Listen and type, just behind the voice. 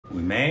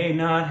We may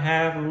not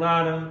have a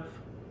lot of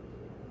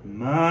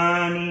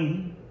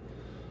money.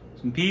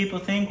 Some people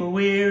think we're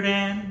weird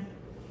and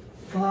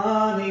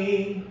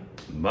funny,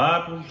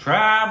 but we'll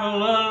travel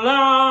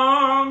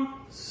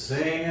along,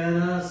 singing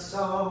a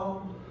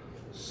song,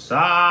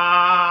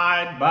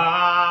 side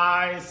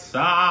by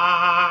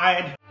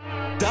side.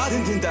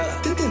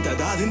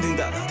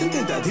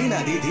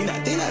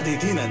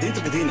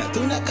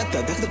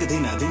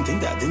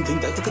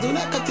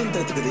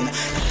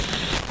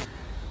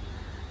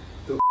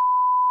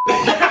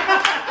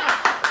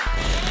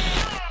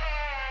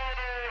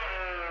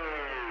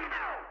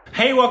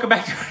 Hey, welcome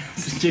back to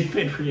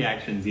Stupid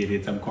Reactions,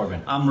 idiots. I'm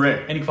Corbin. I'm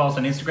Rick. And you can follow us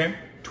on Instagram,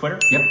 Twitter.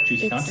 Yep.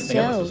 Juicy content. They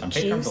have us on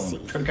Patreon,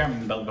 Twitter account,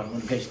 and the bell button on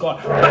the page squad.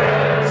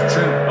 It's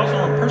true. Also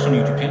on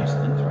personal YouTube channels.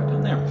 Links right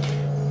down there.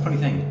 Funny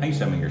thing, I used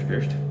to have my ears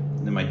pierced.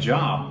 And then my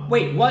job.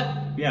 Wait, what?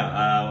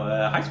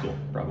 Yeah, high school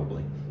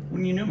probably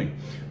when you knew me.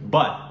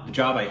 But the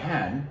job I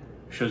had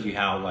shows you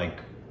how like.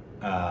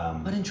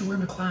 Why didn't you wear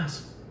them to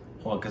class?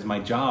 Well, because my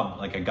job,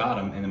 like I got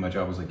them, and then my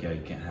job was like, yeah, you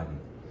can't have them.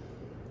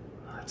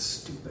 That's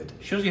stupid.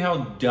 Shows you how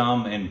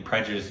dumb and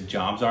prejudiced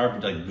jobs are,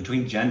 like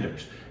between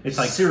genders. It's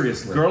like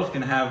seriously, girls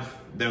can have.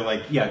 They're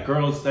like, yeah,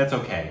 girls, that's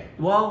okay.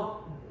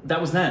 Well, that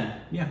was then.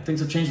 Yeah,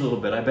 things have changed a little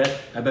bit. I bet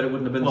it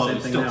wouldn't have been the same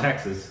thing still now.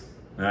 Texas.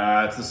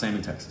 It's the same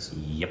in Texas.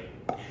 Yep.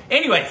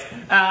 Anyways,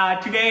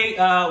 today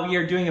we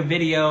are doing a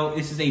video.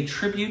 This is a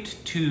tribute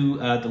to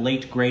the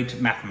late great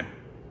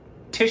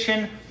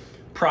mathematician,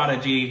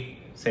 prodigy.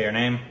 Say her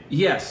name.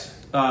 Yes.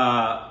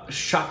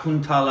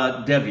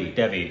 Shakuntala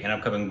Devi. An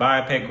upcoming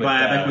biopic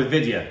with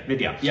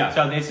Vidya. Yeah.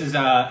 So this is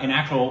an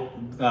actual,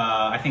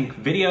 I think,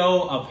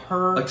 video of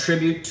her. A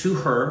tribute to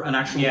her, an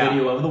actual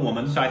video of the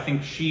woman. So I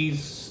think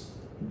she's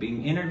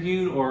being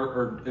interviewed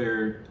or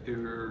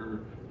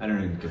I don't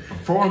know,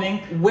 performing.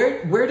 And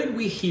where did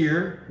we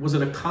hear? Was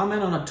it a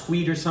comment on a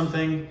tweet or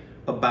something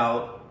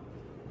about?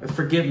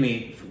 Forgive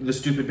me, the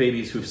stupid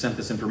babies who've sent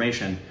this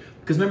information.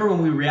 Because remember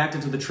when we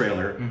reacted to the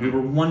trailer, we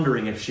were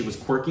wondering if she was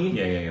quirky.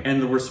 Yeah.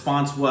 And the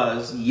response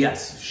was,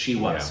 yes, she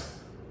was.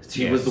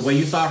 She was, the way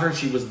you saw her,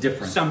 she was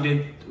different. Some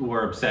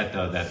were upset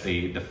though that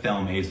the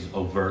film is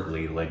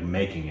overtly like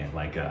making it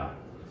like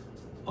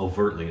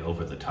overtly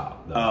over the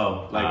top.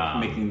 Though.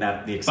 Making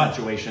that the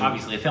accentuation.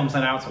 Obviously, the film's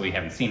not out, so we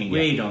haven't seen it yet.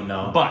 We don't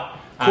know. But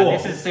cool.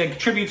 This is a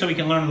tribute, so we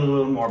can learn a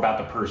little more about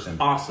the person.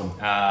 Awesome.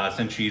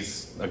 Since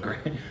she's a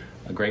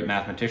great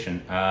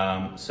mathematician.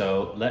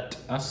 So let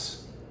us.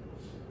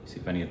 See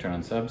if I need to turn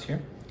on subs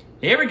here.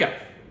 Here we go.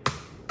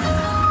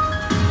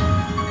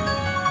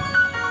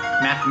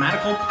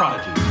 Mathematical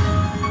prodigy.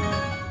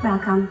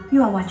 Welcome.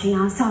 You are watching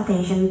our South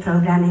Asian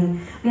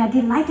programming. We are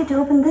delighted to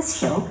open this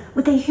show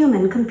with a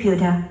human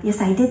computer. Yes,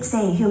 I did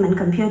say human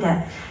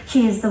computer.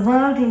 She is the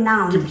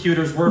world-renowned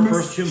computers were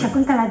first human.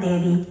 Shakuntala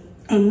Devi,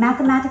 a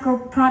mathematical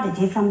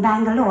prodigy from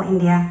Bangalore,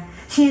 India.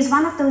 She is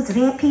one of those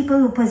rare people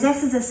who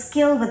possesses a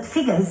skill with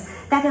figures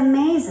that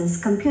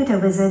amazes computer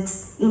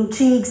wizards,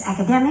 intrigues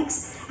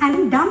academics,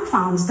 and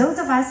dumbfounds those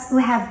of us who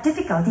have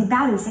difficulty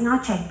balancing our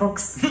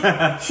checkbooks.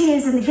 She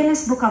is in the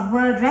Guinness Book of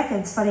World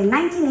Records for a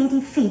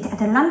 1980 feat at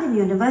a London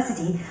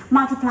university,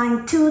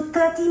 multiplying two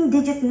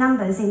 13-digit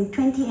numbers in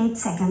 28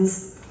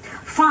 seconds.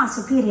 Far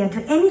superior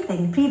to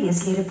anything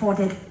previously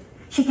reported.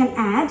 She can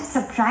add,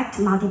 subtract,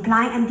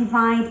 multiply, and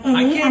divide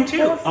any and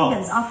all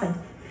figures offered.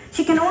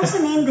 She can also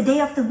name the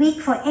day of the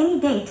week for any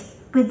date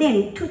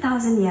within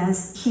 2,000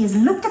 years. She is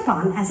looked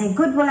upon as a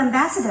goodwill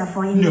ambassador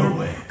for India,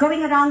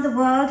 going around the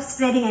world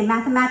spreading a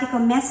mathematical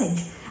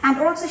message and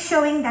also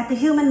showing that the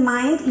human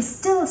mind is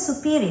still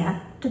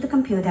superior to the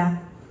computer.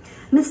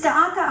 Mr.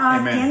 Arthur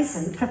R.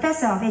 Jensen,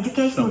 Professor of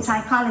Educational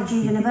Psychology,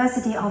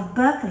 University of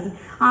Berkeley,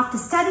 after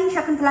studying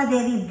Shakuntala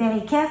Devi very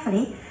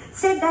carefully,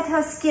 said that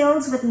her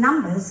skills with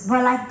numbers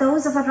were like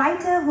those of a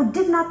writer who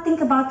did not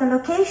think about the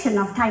location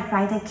of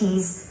typewriter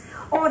keys,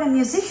 or a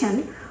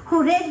musician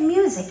who read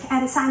music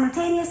and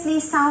simultaneously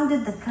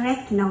sounded the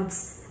correct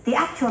notes. The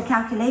actual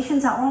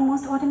calculations are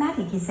almost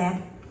automatic, he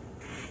said.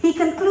 He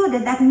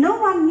concluded that no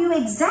one knew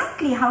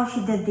exactly how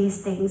she did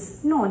these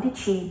things, nor did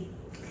she.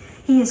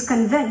 He is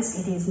convinced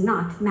it is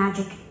not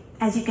magic.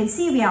 As you can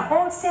see, we are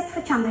all set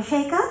for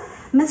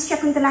Chandrasekhar, Miss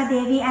Shakuntala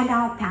Devi, and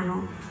our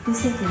panel. Do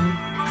stay tuned.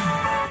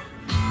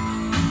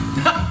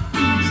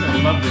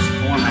 I love this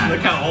format.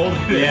 Look how old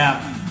it is.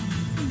 Yeah.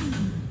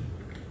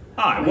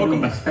 Hi, welcome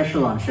back. A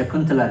special on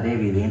Shakuntala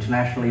Devi, the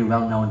internationally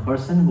well-known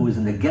person who is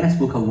in the Guinness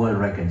Book of World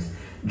Records.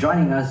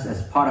 Joining us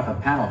as part of a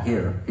panel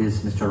here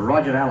is Mr.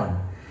 Roger Allen.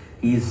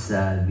 He's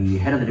the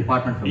head of the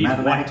Department for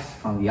Mathematics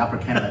from the Upper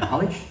Canada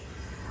College.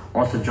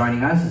 Also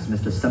joining us is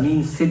Mr.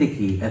 Samin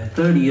Siddiqui, a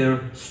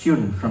third-year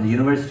student from the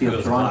University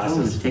of Toronto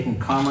who's taking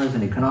commerce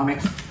and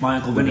economics. My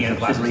Uncle Vinny had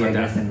classes like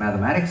that. In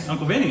mathematics.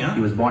 Uncle Vinny, huh?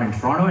 He was born in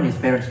Toronto and his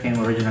parents came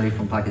originally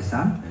from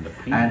Pakistan.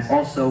 And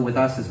also with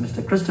us is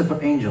Mr. Christopher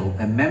Angel,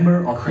 a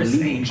member of the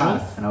leading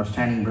class, an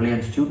outstanding,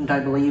 brilliant student, I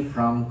believe,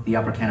 from the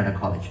Upper Canada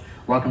College.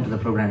 Welcome to the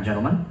program,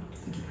 gentlemen.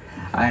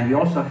 And we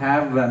also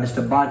have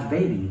Mr.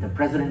 Blvd, the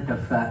president of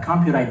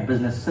Computerite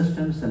Business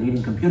Systems, a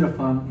leading computer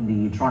firm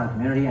in the Toronto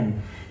community,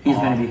 and He's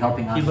going to be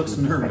helping us. He looks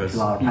with respect nervous. to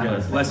our He panel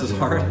does. Bless his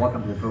discussion. heart.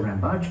 Welcome to the program,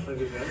 Raj.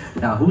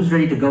 Now, who's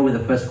ready to go with the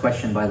first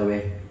question, by the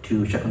way,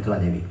 to Shakuntala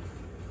Devi?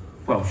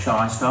 Well, shall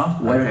I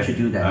start? Why don't you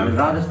do that? We'd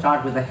rather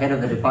start with the head of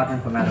the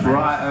Department for Mathematics.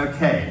 Right,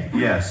 okay,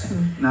 yes.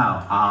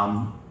 Now,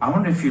 I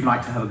wonder if you'd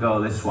like to have a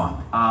go at this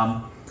one.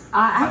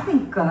 I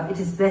think it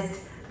is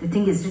best the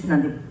thing is written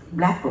on the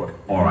blackboard.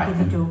 All right,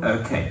 Give it to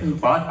okay.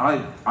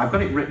 Well, I've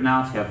got it written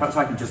out here. Perhaps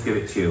I can just give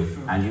it to you,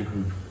 and you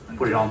can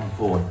put it on the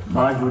board.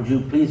 Raj, would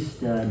you please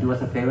do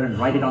us a favor and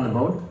write it on the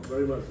board?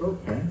 Very much so.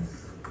 Okay.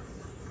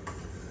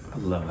 I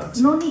love that.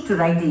 No need to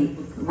write the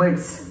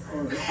words.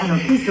 No,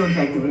 please don't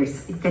write the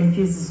words. It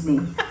confuses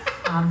me.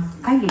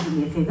 Kindly do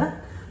me a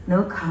favor.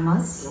 No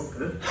commas.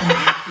 Okay.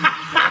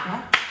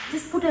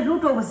 Just put a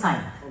root over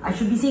sign. I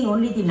should be saying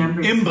only the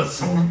numbers.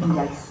 Imbecile. And nothing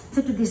else.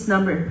 So to this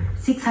number,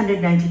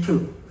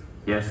 692.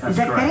 Yes, that's Is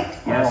that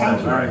correct. correct? Yes, Thank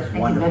that's you. correct.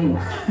 Thank you very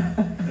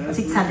much.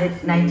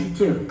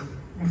 692.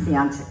 That's the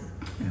answer.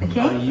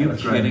 Okay? Are you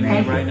kidding me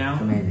Thank you. right now?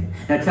 It's amazing.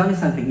 Now tell me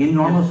something, in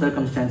normal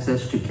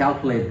circumstances, to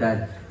calculate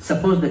that,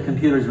 suppose the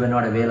computers were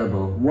not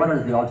available, what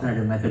are the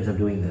alternative methods of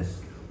doing this?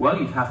 Well,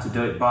 you'd have to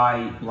do it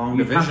by Long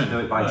you'd have to division.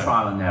 do it by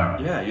trial and error.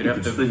 Yeah, you'd you have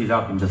could to- split it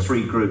up into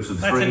 3 groups of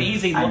 3. That's an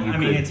easy and long- you I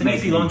mean, could it's an make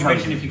easy long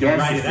intelligent division if you can guess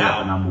write as it to what out.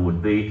 the number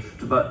would be,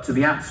 but to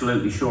be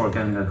absolutely sure of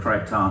getting the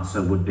correct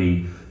answer would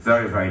be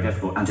very, very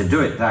difficult. And to do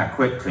it that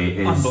quickly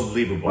is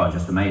Unbelievable. Well,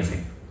 just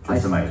amazing.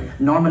 Just amazing.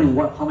 Normally,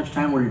 how much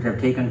time would it have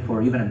taken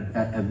for even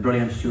a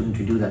brilliant student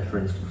to do that, for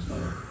instance?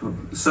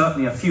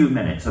 Certainly a few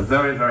minutes. A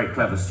very, very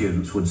clever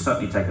students would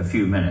certainly take a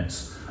few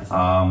minutes.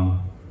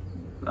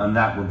 And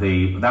that would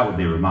be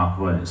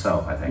remarkable in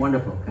itself, I think.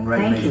 Wonderful,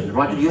 congratulations. Thank you.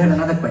 Roger, do you have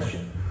another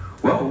question?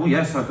 Well,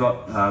 yes, I've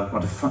got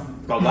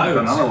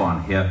another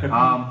one here.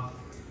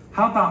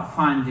 How about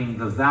finding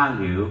the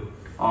value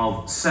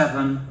of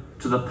 7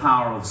 to the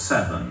power of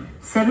 7?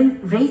 7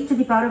 raised to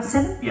the power of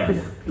 7?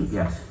 Yes. Please.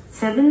 Yes.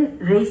 7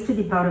 raised to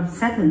the power of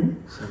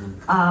 7.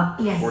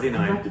 Yes,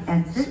 49. I got the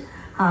answer.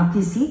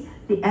 Please see,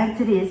 the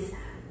answer is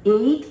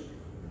 8.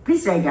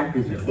 Please write down.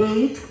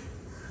 8,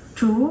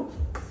 2,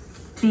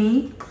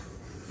 3,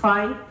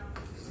 5,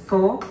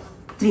 4,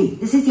 3.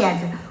 This is the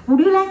answer. Would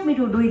you like me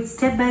to do it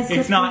step by step?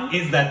 It's not,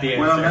 is that the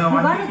answer? Well, no, You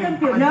I got think a you-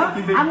 computer. I No,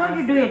 think you've I'm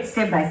going to do it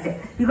step by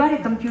step. You got a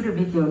computer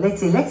with you.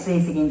 Let's see. Let's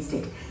race against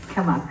it.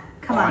 Come on.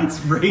 Come on. It's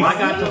race. I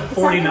got to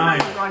 49.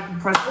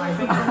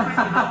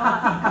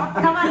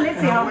 Come on, let's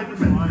see how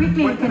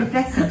quickly you can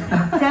press it.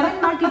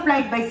 7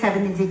 multiplied by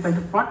 7 is equal to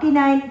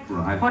 49.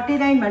 Right.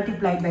 49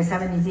 multiplied by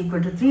 7 is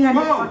equal to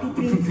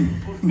 343.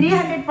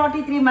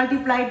 343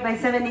 multiplied by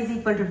 7 is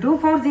equal to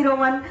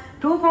 2401.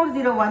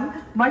 2401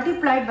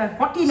 multiplied by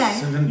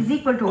 49 is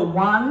equal to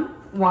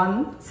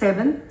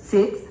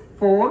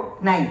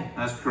 117,649.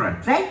 That's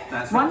correct. Right?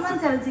 That's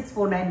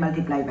 117649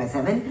 multiplied by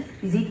 7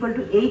 is equal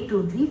to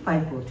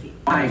 823543.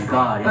 My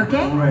God.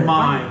 Okay?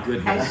 My Thank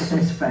goodness. you.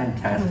 It's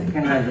fantastic.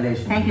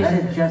 Congratulations. Thank you,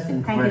 That sir. is just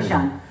incredible. Thank you,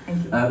 Sean.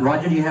 Thank you.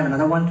 Roger, do you have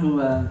another one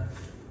to...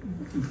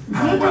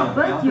 Date well, of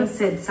birth, you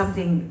said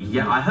something.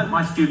 Yeah, I hope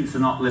my students are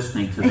not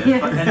listening to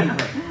this, but anyway.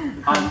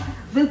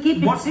 We'll keep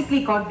it What-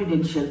 strictly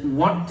confidential.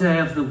 What day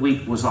of the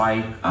week was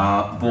I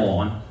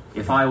born?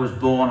 If I was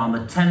born on the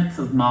 10th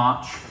of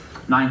March,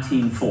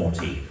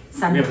 1940. We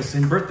Sunday. have the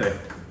same birthday.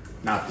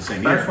 Not the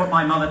same That's year. what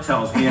my mother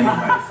tells me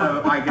anyway,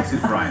 so I guess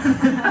it's right.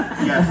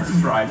 Yes, it's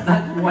right.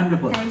 That's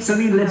wonderful.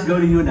 Sameer, let's go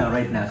to you now,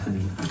 right now,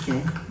 Sameer.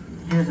 Okay,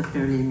 here's a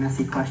fairly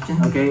messy question.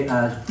 Okay,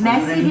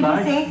 Messy, did you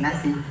Raj? say?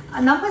 Messy.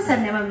 Numbers are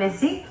never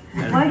messy.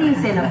 Why do you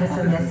say numbers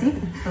are messy?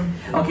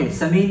 Okay,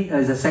 Sameer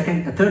is a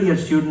third year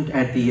student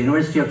at the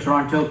University of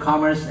Toronto,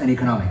 Commerce and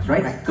Economics,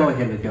 right? Right. Go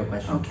ahead with your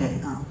question. Okay,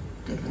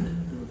 take a look.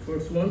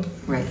 First one.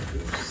 Right.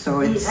 So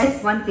it's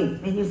That's one thing.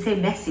 When you say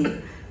messy,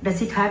 does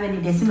it have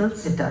any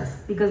decimals? It does.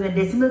 Because when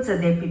decimals are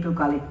there, people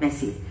call it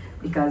messy.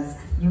 Because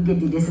you get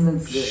the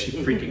decimals. She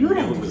freaking you knew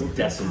write it was it.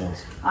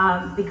 decimals.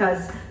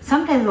 Because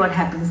sometimes what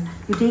happens,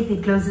 you take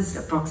the closest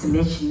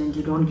approximation and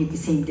you don't get the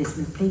same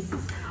decimal places.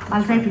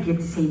 I'll try to get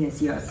the same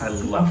as yours. I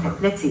love her.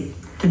 Let's see.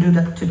 to do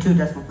that to 2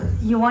 decimal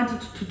places. You want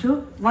it to 2?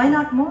 Why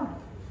not more?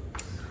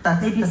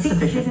 That's, Maybe that's 6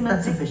 sufficient. decimal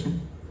That's places?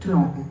 sufficient.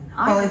 No.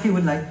 Well, if you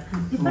would like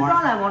If more. at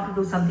all I want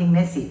to do something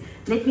messy,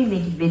 let me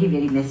make it very,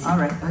 very messy. All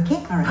right. Okay?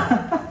 All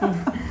right.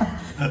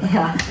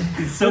 Yeah.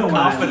 He's so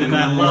confident.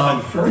 I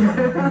love.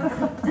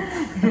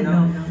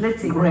 No.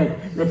 Let's see. Great,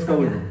 let's go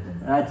with it.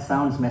 That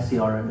sounds messy,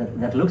 or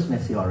that looks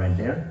messy all right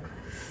there.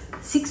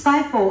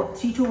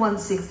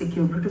 6543216, the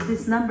cube root of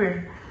this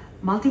number,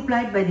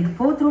 multiplied by the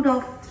 4th root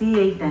of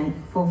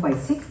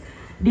 389456,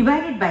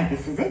 divided by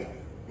this, is it?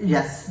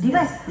 Yes.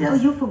 Divide. Yes. Oh,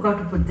 you forgot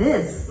to put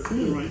this.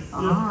 See?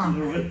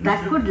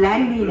 That could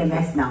land me in a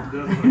mess now.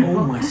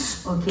 Oh my Okay.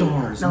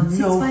 stars. Now, No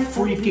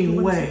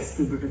freaking way. 6543216,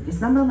 cube root of this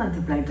number,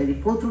 multiplied by the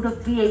 4th root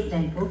of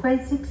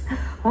 389456,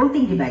 whole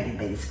thing divided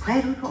by the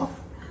square root of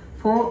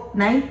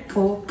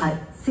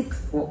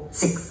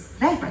 4945646.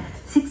 Right?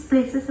 6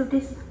 places of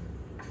this.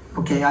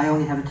 Okay, I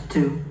only have it to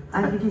 2.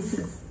 I'll but- give you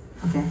 6.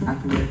 Okay, I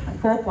can do it.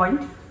 4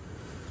 point,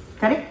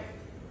 correct?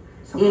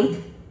 So 8,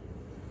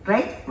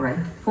 right? Right.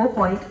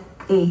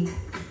 4.8.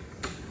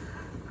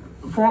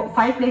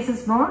 5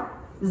 places more,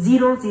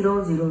 0,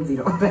 0, 0,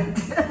 0. Right?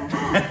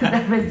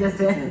 That was just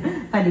a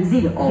funny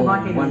 0. Oh,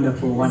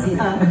 wonderful,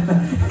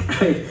 wonderful.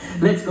 Great.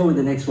 Let's go with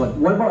the next one.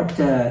 What about,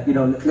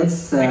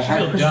 let's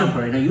have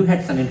Christopher. You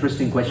had some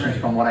interesting questions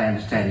from what I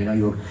understand.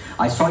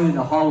 I saw you in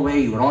the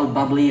hallway, you were all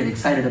bubbly and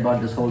excited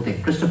about this whole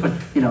thing. Christopher,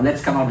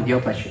 let's come out with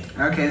your question.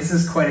 Okay, this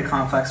is quite a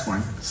complex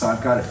one. So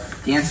I've got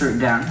the answer written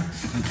down.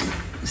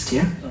 Just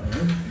here?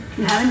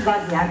 You haven't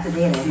got the answer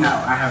there. No,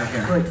 I have it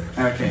here. Good.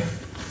 Okay.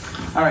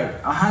 All right,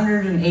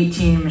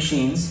 118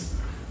 machines.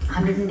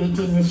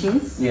 118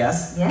 machines?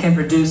 Yes. Yes. Can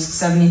produce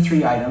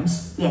 73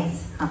 items.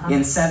 Yes.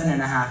 In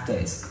 7.5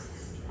 days.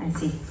 I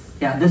see.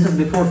 Yeah, this is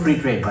before free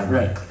trade, by the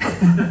way.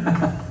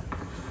 Right.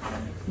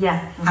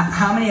 Yeah.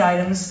 How many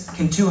items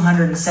can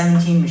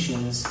 217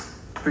 machines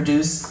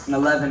produce in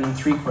 11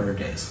 3/4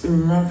 days?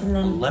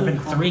 11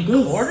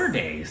 3/4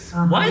 days.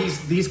 What?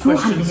 These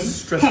questions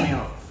stress me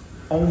out.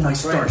 Oh my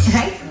stars.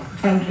 Right?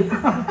 Thank you.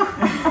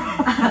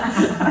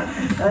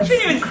 I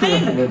shouldn't even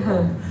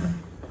think.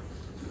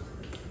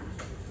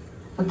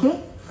 Okay.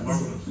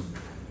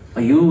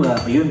 Are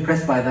you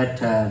impressed by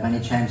that by any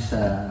chance,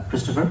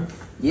 Christopher?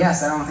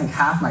 Yes, I don't think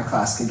half my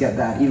class could get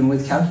that, even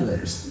with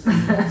calculators.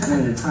 It's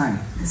limited time.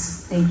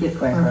 Thank you.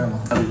 Quite incredible.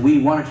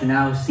 We wanted to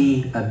now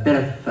see a bit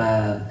of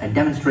a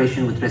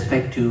demonstration with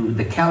respect to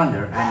the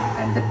calendar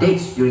and the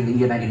dates during the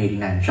year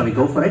 1989. Shall we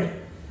go for it?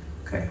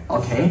 Okay.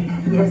 Okay.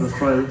 Yes.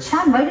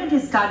 Shan, why don't you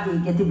start the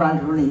get the ball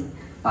rolling?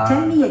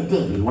 Tell me a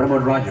day. What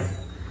about Roger?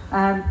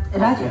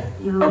 Roger,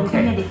 you Okay.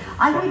 give me a day.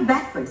 I'll do it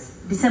backwards.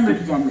 December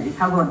to January.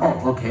 How about that?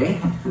 Oh, okay.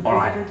 All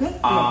right. Okay?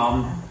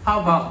 How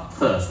about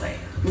Thursday?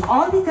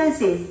 All the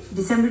Thursdays,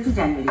 December to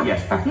January.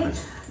 Yes, okay. backwards.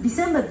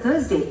 December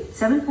Thursday,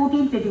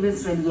 7/14,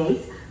 21st,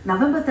 28th.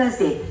 November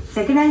Thursday,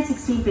 2nd, 9,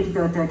 16,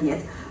 23rd,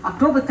 30th.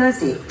 October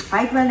Thursday,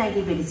 5/12,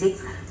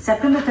 1926.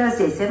 September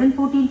Thursday,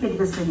 7/14,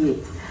 21st,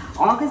 28th.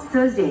 August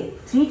Thursday,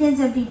 3/10,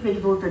 17,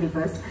 24,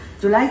 31st.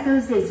 July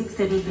Thursday,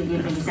 6/13,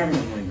 28, 27.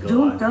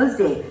 June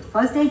Thursday,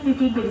 1st, 8,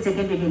 15,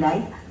 22nd,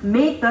 29.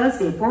 May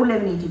Thursday,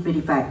 4/11, 18,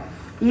 25.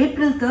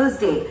 April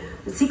Thursday,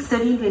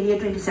 6/13, 28,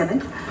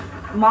 27.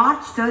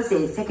 March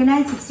Thursday, 2nd,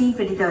 9, 16,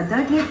 23rd,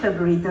 30th.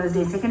 February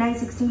Thursday, 2nd, 9,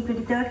 16,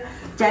 23rd.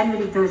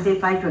 January Thursday,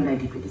 5/12,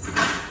 1926.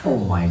 Oh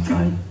my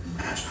God.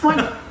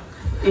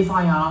 If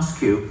I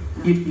ask you,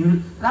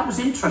 that was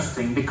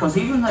interesting because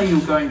even though you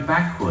were going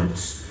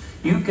backwards,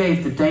 you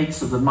gave the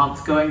dates of the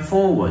month going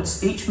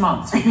forwards. Each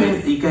month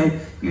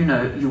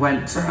you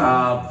went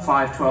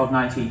 5, 12,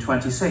 19,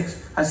 26.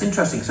 That's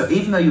interesting. So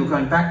even though you were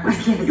going backwards,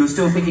 Yes. you were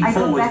still thinking I go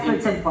forwards.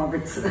 backwards and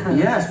forwards.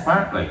 Yes,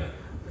 apparently.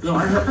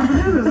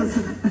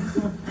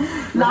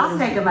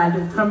 Last item I'll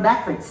do from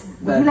backwards.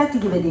 Would you like to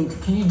give a date?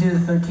 Can you do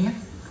the 13th?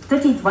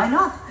 13th, why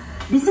not?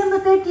 December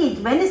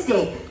 13th,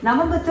 Wednesday.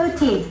 November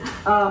 13th,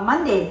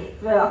 Monday.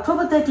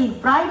 October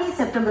 13th, Friday.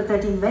 September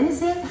 13th,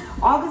 Wednesday.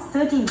 August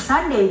 13th,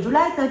 Sunday.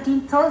 July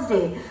 13th,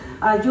 Thursday.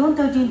 June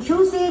 13th,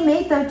 Tuesday.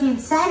 May 13th,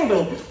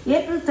 Saturday.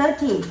 April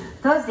 13th,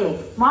 Thursday.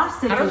 March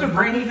 13th, How does a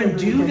brain even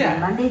do that?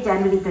 Monday,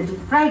 January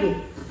 13th, Friday.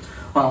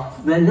 Well,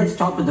 let's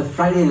start with the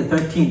Friday the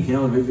 13th,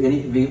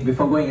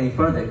 before going any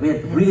further.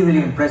 We're really,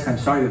 really impressed. I'm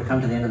sorry we've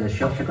come to the end of the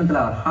show.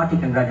 Shakuntala, our hearty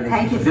congratulations.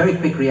 Thank you. Very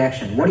quick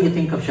reaction. What do you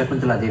think of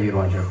Shakuntala Devi,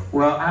 Roger?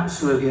 Well,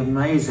 absolutely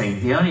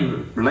amazing. The only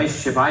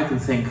relationship I can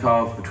think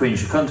of between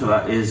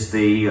Shakuntala is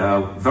the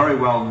very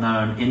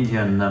well-known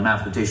Indian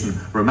mathematician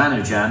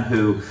Ramanujan,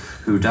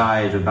 who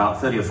died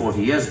about 30 or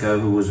 40 years ago,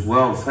 who was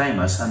world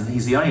famous, and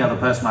he's the only other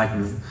person I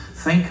can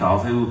think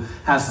of who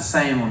has the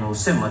same or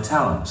similar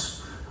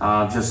talents.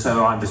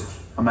 So I'm just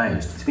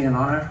amazed. It's been an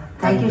honor.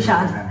 Thank you,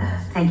 Sean.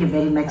 Thank you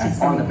very much. And It's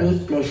all been a the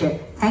great pleasure.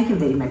 Thank you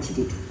very much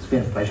indeed. It's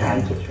been a pleasure.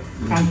 Thank you.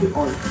 Thank you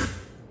all.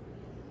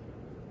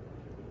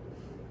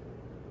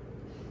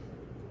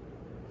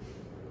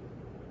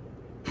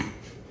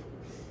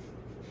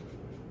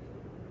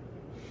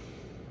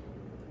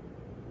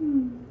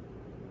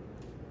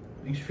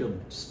 Makes you feel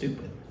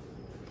stupid.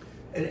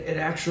 It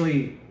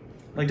actually,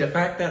 Like the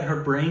fact that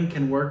her brain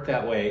can work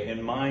that way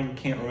and mine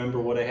can't remember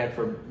what I had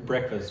for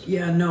breakfast.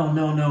 yeah,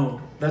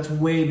 no. That's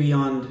way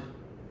beyond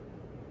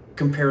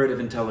comparative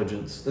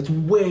intelligence. That's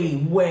way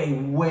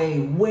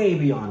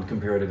beyond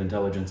comparative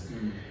intelligence.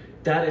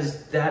 That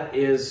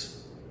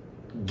is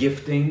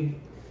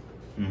gifting.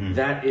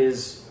 That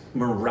is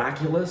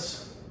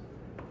miraculous.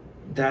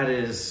 That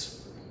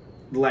is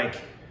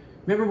like,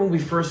 remember when we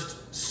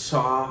first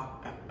saw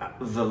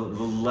the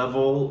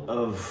level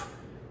of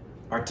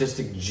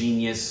artistic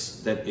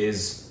genius that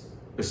is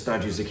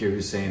Ustadji Zakir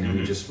Hussain, and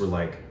we just were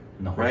like,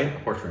 No, right?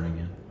 Horse running,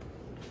 yeah.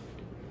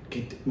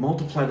 Okay,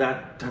 multiply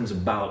that times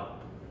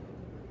about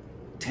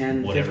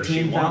 10, Whatever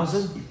she wants.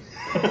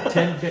 15,000.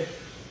 10,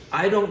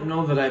 I don't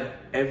know that I've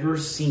ever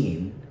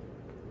seen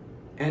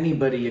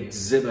anybody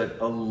exhibit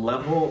a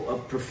level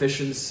of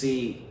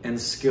proficiency and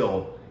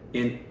skill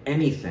in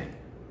anything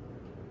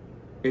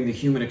in the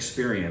human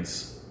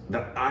experience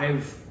that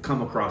I've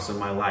come across in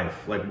my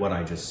life, like what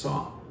I just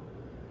saw.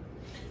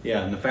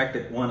 Yeah, and the fact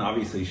that one,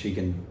 obviously she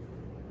can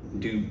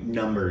do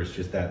numbers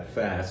just that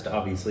fast,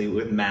 obviously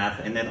with math,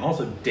 and then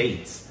also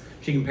dates.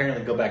 She can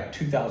apparently go back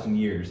 2,000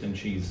 years and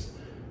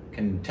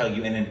can tell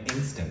you in an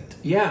instant.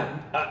 Yeah,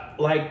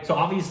 So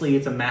obviously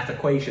it's a math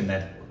equation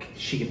that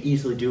she can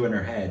easily do in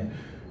her head.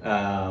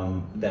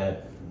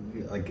 That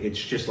like it's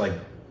just like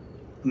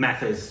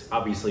math is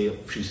obviously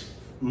she's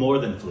more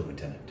than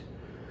fluent in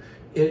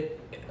it.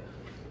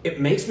 It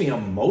makes me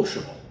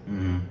emotional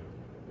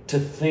to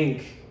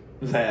think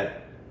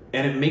that,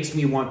 and it makes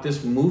me want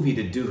this movie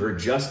to do her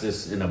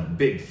justice in a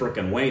big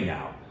frickin' way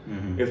now.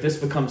 If this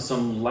becomes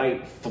some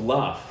light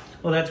fluff.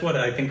 Well, that's what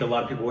I think a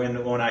lot of people,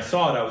 when I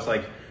saw it, I was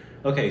like,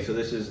 okay, so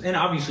this is, and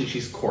obviously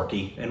she's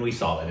quirky, and we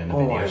saw it in the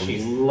video. I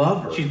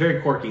love her. She's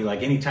very quirky.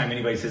 Like anytime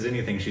anybody says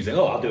anything, she's like,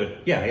 oh, I'll do it.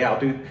 Yeah, I'll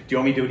do it. Do you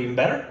want me to do it even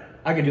better?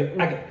 I can do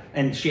it.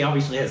 And she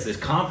obviously has this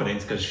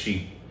confidence because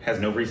she has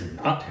no reason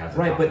not to have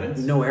the confidence.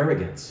 But no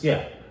arrogance.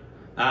 Yeah.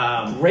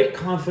 Great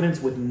confidence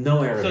with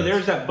no arrogance. So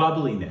there's that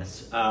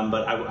bubbliness.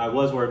 But I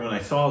was worried when I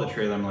saw the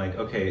trailer. I'm like,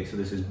 okay, so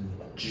this is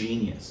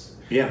genius.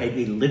 Yeah.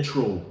 A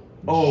literal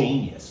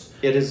genius.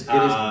 It is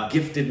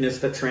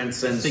giftedness that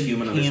transcends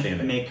human understanding. You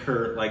can't make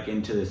her like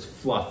into this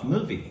fluff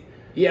movie.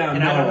 Yeah,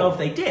 and I don't know if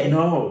they did.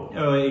 No,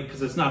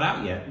 because it's not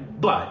out yet.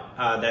 But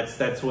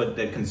that's what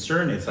the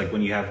concern is. Like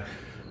when you have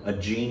a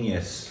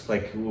genius,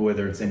 like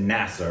whether it's in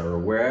NASA or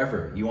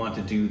wherever, you want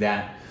to do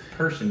that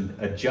person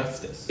a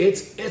justice.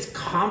 It's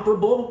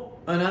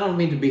comparable, and I don't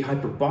mean to be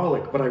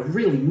hyperbolic, but I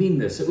really mean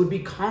this. It would be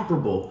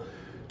comparable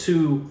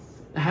to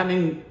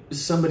having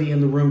somebody in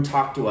the room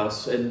talk to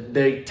us, and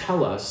they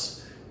tell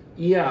us,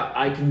 yeah,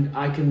 I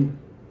can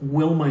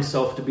will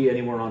myself to be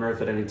anywhere on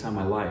Earth at any time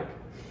I like.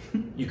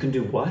 You can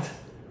do what?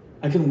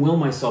 I can will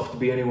myself to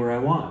be anywhere I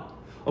want.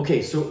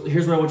 Okay, so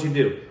here's what I want you to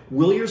do.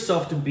 Will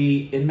yourself to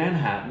be in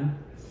Manhattan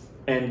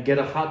and get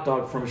a hot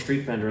dog from a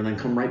street vendor and then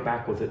come right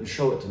back with it and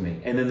show it to me.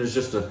 And then there's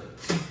just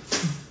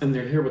and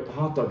they're here with the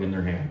hot dog in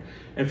their hand.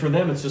 And for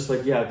them, it's just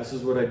like, yeah, this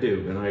is what I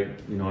do. And I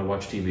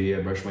watch TV,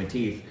 I brush my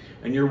teeth.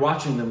 And you're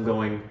watching them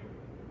going,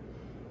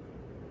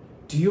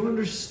 do you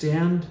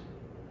understand?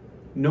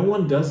 No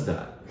one does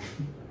that.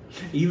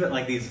 Even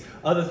like these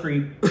other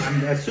three,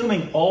 I'm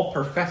assuming all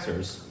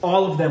professors.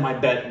 All of them, I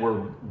bet, were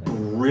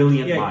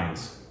brilliant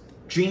minds.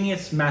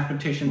 Genius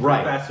mathematician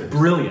professors.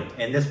 Brilliant.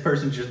 And this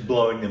person's just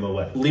blowing them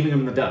away. Leaving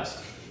them in the dust.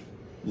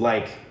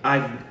 Like,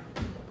 I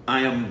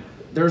don't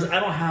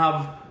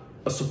have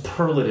a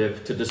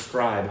superlative to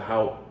describe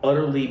how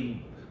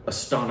utterly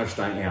astonished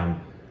I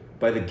am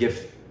by the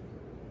gift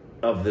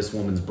of this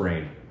woman's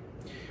brain.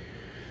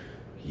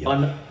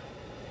 Yep.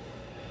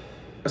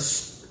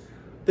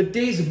 The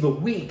days of the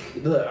week,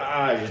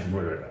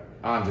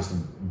 I'm just a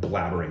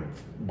blabbering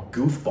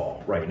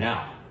goofball right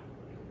now.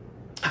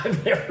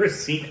 I've never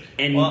seen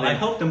anything. Well, I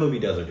hope the movie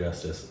does her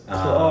justice.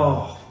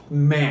 Oh,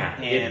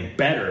 man, it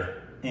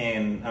better.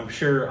 And I'm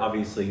sure,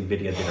 obviously,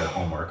 Vidya did her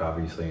homework,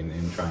 obviously,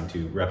 in trying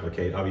to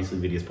replicate. Obviously,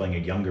 Vidya's playing a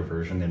younger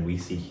version than we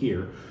see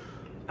here.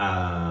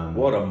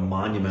 What a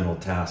monumental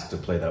task to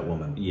play that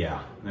woman.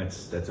 Yeah,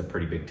 that's a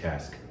pretty big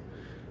task.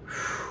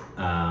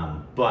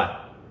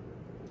 But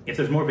if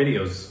there's more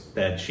videos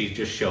that she's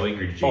just showing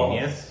her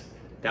genius,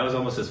 that was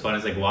almost as fun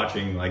as like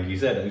watching, like you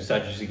said,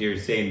 Usagi Shigeru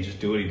saying just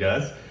do what he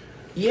does.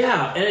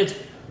 Yeah, and it's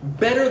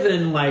better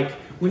than like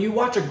when you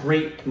watch a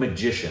great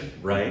magician,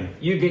 right?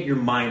 You get your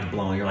mind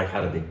blown. You're like,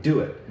 how did they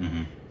do it?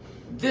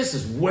 This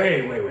is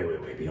way, way, way, way,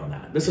 way beyond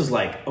that. This is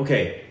like,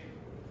 okay,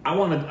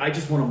 I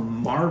just want to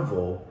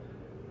marvel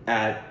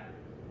at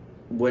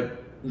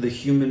what this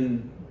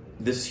human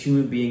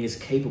being is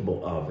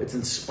capable of. It's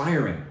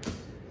inspiring.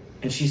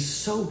 And she's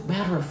so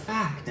matter of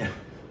fact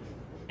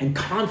and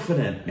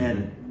confident,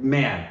 and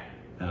man,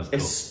 that was cool.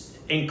 It's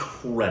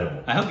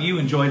incredible. I hope you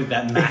enjoyed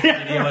that math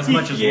video as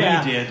much as we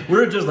did.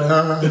 We're just like,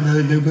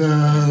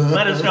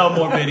 let us know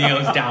more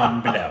videos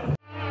down below.